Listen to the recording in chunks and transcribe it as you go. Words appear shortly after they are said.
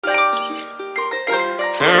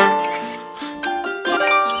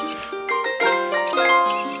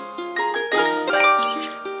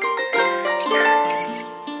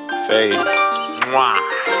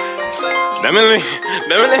Damilee.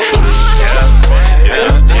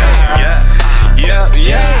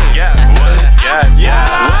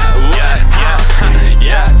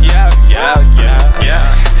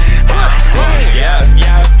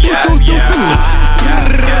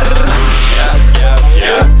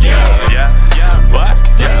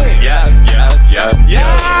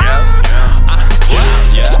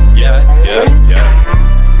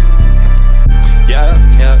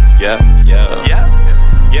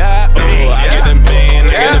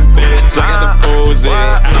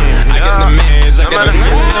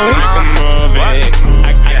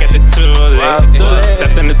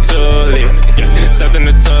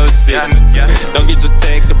 Don't get your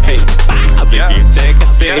take a peek. Baby, you take a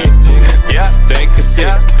seat. Take a seat.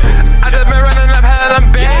 I just been running up hell,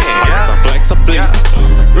 I'm bad. So flexibly.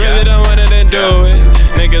 Really don't want it and do it.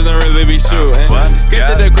 Niggas don't really be shooting. Skip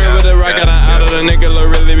to the crib with the rock and out of the nigga will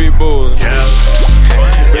really be booling.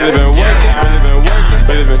 Really been working,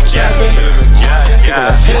 really been trapping. Kicking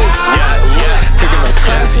up hits, cooking up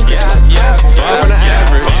classics. Far from the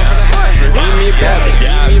average. Need me back,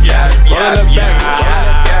 rolling up backwards.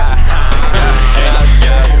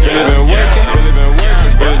 Really been working,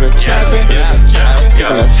 really been trapping.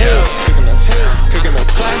 Kicking up hits, cooking up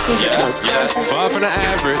classics. Far from the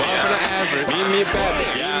average. Need me back,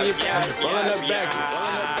 rolling up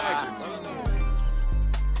backwards.